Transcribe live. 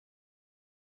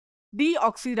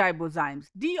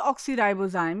डीऑक्सीराइबोजाइम्स।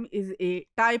 डीऑक्सीराइबोजाइम is a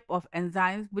type of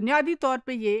enzymes. बुनियादी तौर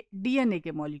पे ये डीएनए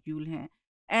के मॉलिक्यूल हैं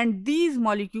and these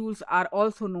molecules are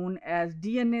also known as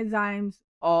डीएनएजाइम्स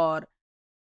और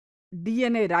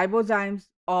डीएनए राइबोजाइम्स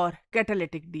और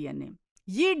कैटालिटिक डीएनए।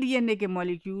 ये डीएनए के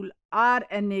मॉलिक्यूल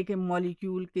आरएनए के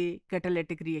मॉलिक्यूल के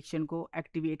कैटालिटिक रिएक्शन को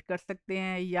एक्टिवेट कर सकते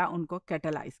हैं या उनको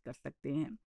कैटालाइज कर सकते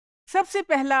हैं। सबसे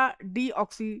पहला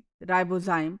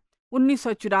डीऑक्सीराइबोजाइम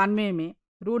 1994 में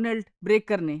रोनाल्ड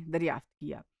ब्रेकर ने दरियाफ्त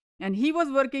किया and he was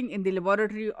working in the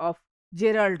laboratory of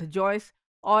Gerald Joyce.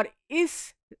 और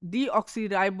इस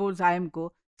डीऑक्सीराइबोजाइम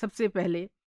को सबसे पहले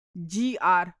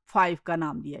GR-5 का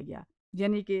नाम दिया गया,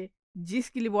 यानी कि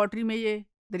जिसकी लेबोरेटरी में ये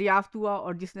दरियाफ्त हुआ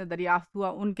और जिसने दरियाफ्त हुआ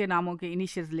उनके नामों के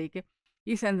इनिशियल्स लेके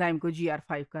इस एंजाइम को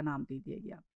GR-5 का नाम दे दिया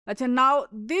गया। अच्छा, नाउ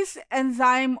दिस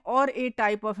एंजाइम और ए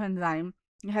type of enzyme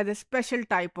has a special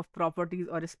type of properties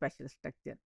or a special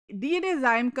structure.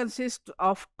 DNAzyme consists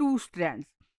of two strands.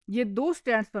 ये दो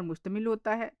strands पर मुश्तमिल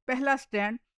होता है। पहला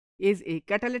strand is a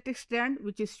catalytic strand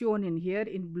which is shown in here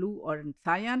in blue or in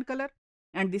cyan color,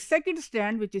 and the second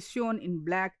strand which is shown in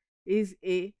black is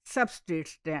a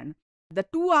substrate strand. The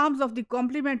two arms of the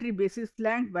complementary bases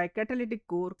flanked by catalytic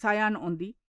core cyan on the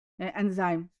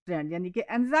enzyme strand. यानी कि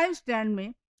enzyme strand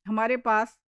में हमारे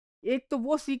पास एक तो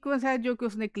वो sequence है जो कि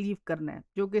उसने क्लीव करना है,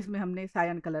 जो कि इसमें हमने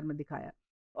सायन कलर में दिखाया,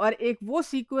 और एक वो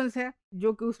सीक्वेंस है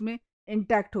जो कि उसमें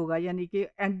इंटैक्ट होगा, यानी कि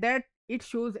and that it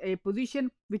shows A position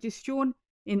which is shown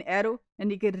in arrow,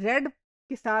 यानी कि रेड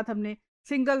के साथ हमने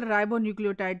सिंगल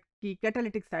राइबोन्यूक्लियोटाइड की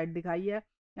कैटालिटिक साइट दिखाई है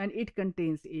एंड इट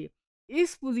कंटेन्स ए।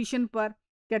 इस पोजीशन पर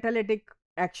कैटालिटिक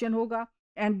एक्शन होगा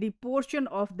and the portion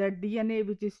of that DNA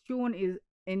which is shown is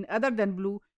in other than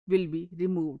blue will be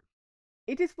removed.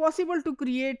 It is possible to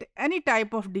create any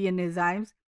type of DNAzymes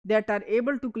that are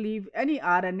able to cleave any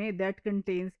RNA that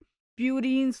contains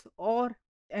purines or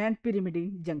and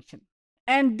pyrimidine junction.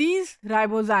 And these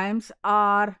ribozymes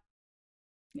are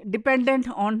dependent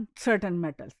on certain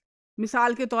metals.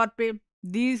 मिसाल के तौर पे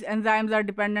these enzymes are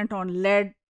dependent on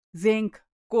lead, zinc,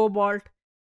 cobalt,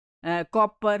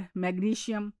 copper,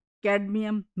 magnesium,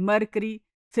 cadmium, mercury,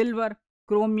 silver,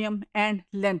 chromium and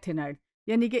lanthanide.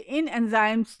 यानी कि इन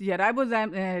enzymes या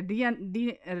ribozyme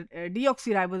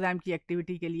डीऑक्सीराइबोजाइम की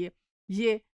activity के लिए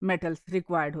ये मेटल्स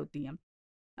रिक्वायर्ड होती हैं।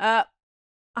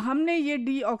 हमने ये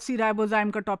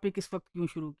डीऑक्सीराइबोजाइम का टॉपिक इस वक्त क्यों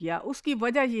शुरू किया, उसकी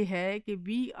वजह ये है कि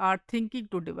we are thinking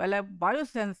to develop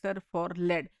biosensor for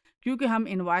lead, क्योंकि हम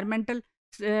इन्वायरमेंटल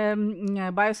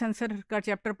बायोसेंसर का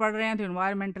चैप्टर पढ़ रहे हैं। तो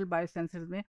इन्वायरमेंटल बायोसेंसर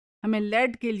में हमें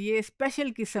लेड के लिए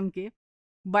स्पेशल किस्म के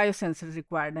बायोसेंसर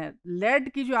रिक्वायर्ड है। लेड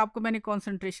की जो आपको मैंने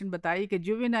कॉन्सेंट्रेशन बताई कि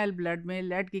जुवेनाइल ब्लड में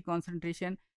लेड की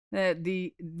कॉन्सेंट्रेशन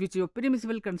दी विच जो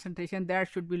permissible concentration that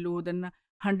should be low then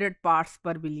 100 parts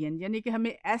पर बिलियन, यानी कि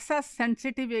हमें ऐसा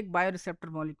सेंसिटिव एक बायोरिसेप्टर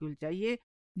मॉलिक्यूल चाहिए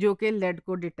जो कि लेड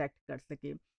को डिटेक्ट कर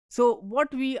सके। So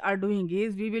what we are doing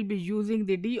is we will be using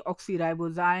the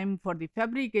डीऑक्सीराइबोजाइम for the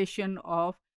fabrication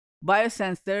of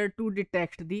biosensor to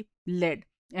detect the lead,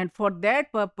 and for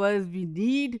that purpose we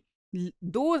need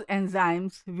those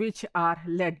enzymes which are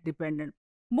lead dependent.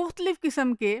 मुख्तलिफ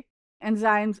किस्म के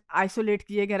enzymes isolate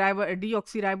किए गए,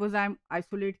 deoxyribozyme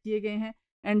isolate किए गए हैं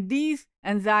and these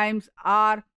enzymes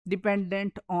are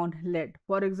dependent on lead.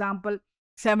 For example,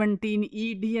 17E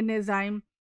DNAzyme,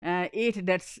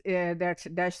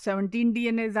 8-17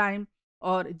 DNAzyme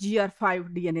और GR-5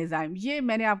 DNAzyme. ये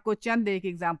मैंने आपको चंद एक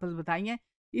एग्जांपल्स बताई हैं।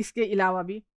 इसके अलावा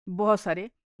भी बहुत सारे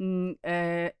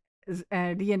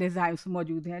DNAzymes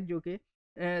मौजूद हैं जो कि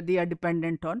they are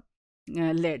dependent on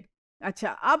lead. अच्छा,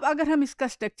 अब अगर हम इसका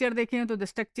स्ट्रक्चर देखें तो द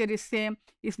स्ट्रक्चर इज सेम।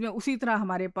 इसमें उसी तरह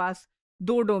हमारे पास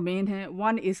दो डोमेन हैं,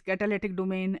 one is catalytic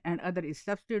domain and other is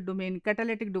substrate domain.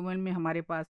 Catalytic domain में हमारे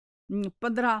पास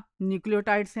 15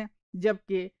 न्यूक्लियोटाइड्स हैं,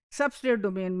 जबकि सबस्ट्रेट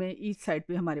डोमेन में ईच साइड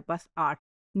पे हमारे पास 8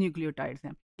 न्यूक्लियोटाइड्स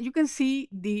हैं। You can see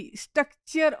the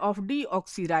structure of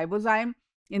डीऑक्सीराइबोजाइम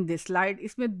in this slide.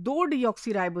 इसमें दो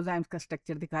डीऑक्सीराइबोजाइम्स का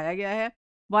स्ट्रक्चर दिखाया गया है,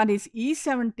 one is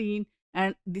E17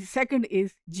 and the second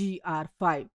is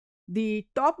GR-5. The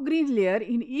top green layer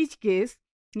in each case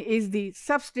is the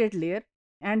substrate layer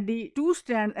and the two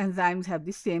strand enzymes have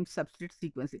the same substrate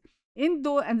sequence. इन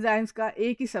दो enzymes का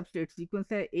एक ही substrate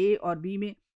sequence है A और B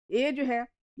में। A जो है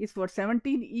is for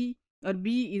 17E और B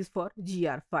is for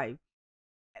GR-5.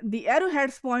 The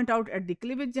arrowheads point out at the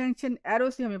cleavage junction.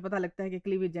 Arrow से हमें पता लगता है कि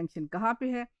cleavage junction कहाँ पे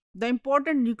है। The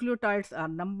important nucleotides are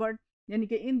numbered, यानी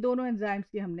कि इन दोनों enzymes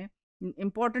के हमने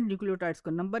important nucleotides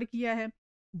को नंबर किया है।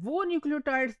 वो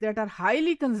nucleotides that are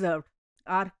highly conserved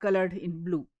are colored in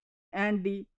blue and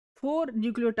the 4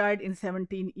 nucleotide in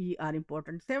 17E are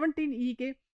important. 17E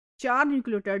के 4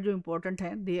 nucleotide जो important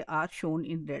हैं they are shown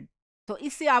in red. तो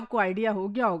इससे आपको आइडिया हो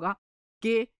गया होगा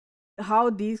कि how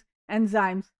these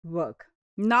enzymes work.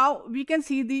 Now we can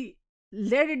see the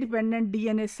lead dependent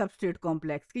DNA substrate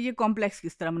complex कि ये complex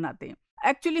किस तरह बनाते हैं.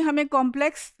 एक्चुअली हमें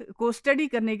कॉम्प्लेक्स को स्टडी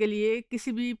करने के लिए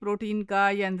किसी भी प्रोटीन का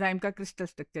या एंजाइम का क्रिस्टल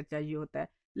स्ट्रक्चर चाहिए होता है,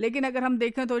 लेकिन अगर हम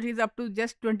देखें तो it is up to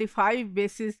just 25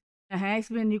 basis हैं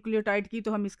इसमें न्यूक्लियोटाइड की,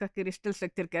 तो हम इसका क्रिस्टल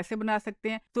स्ट्रक्चर कैसे बना सकते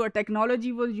हैं. तो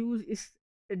टेक्नोलॉजी वो यूज इस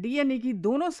डीएनए की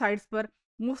दोनों साइड्स पर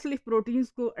मुख्तलिफ प्रोटीन्स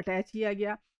को अटैच किया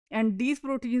गया, and these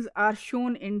proteins are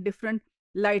shown in different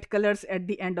light colours at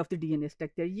the end of the DNA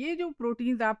structure. ये जो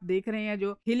प्रोटीन्स आप देख रहे हैं,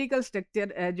 जो हेलिकल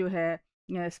स्ट्रक्चर जो है,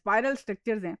 स्पाइरल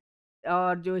स्ट्रक्चर्स हैं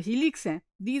और जो हेलिक्स हैं,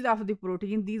 these of the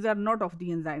protein, these are not of the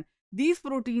enzyme. These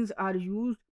proteins are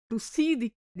used to see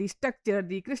the structure,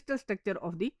 the crystal structure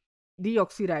of the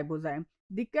deoxyribozyme.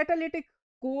 The catalytic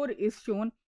core is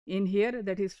shown in here,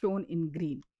 that is shown in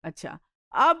green. अच्छा,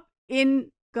 अब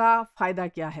इनका फायदा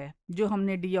क्या है जो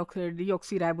हमने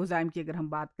डीऑक्सीराइबोजाइम की अगर हम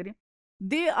बात करें,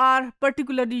 they are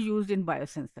particularly used in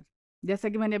biosensor. जैसा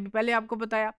कि मैंने अभी पहले आपको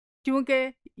बताया,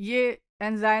 क्योंकि ये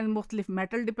एंजाइम मुख्तलिफ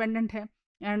मेटल डिपेंडेंट है,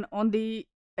 and on the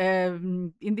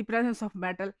in the presence of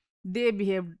metal they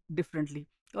behave differently,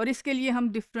 और इसके लिए हम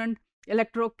different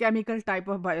electrochemical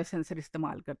type of biosensor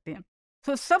इस्तेमाल करते हैं.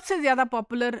 So सबसे ज़्यादा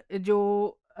पॉपुलर जो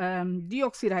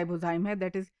डीऑक्सीराइबोजाइम है,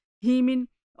 that is हीमिन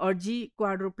और G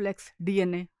quadruplex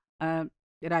DNA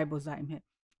राइबोजाइम है,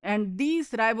 and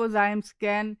these ribozymes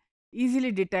can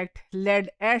easily detect lead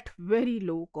at very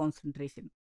low concentration.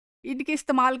 इनके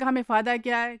इस्तेमाल का हमें फ़ायदा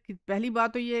क्या है कि पहली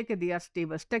बात तो ये है कि दे आर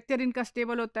स्टेबल, स्ट्रक्चर इनका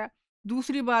स्टेबल होता है.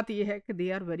 दूसरी बात ये है कि दे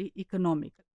आर वेरी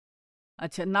इकोनॉमिकल.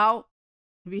 अच्छा, now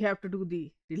we have to do the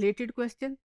related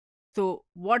question. So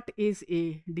what is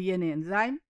a DNA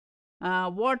enzyme?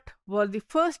 What was the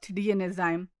first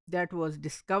डीएनएzyme that was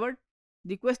discovered?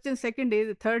 The question second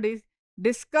is, third is,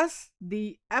 discuss the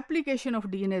application of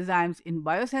डीएनएzymes in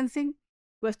biosensing.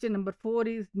 Question number 4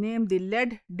 is name the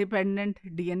lead dependent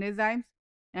DNAzymes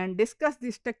and discuss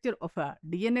the structure of a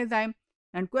DNAzyme.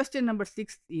 And question number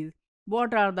 6 is,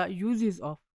 what are the uses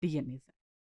of DNAzyme?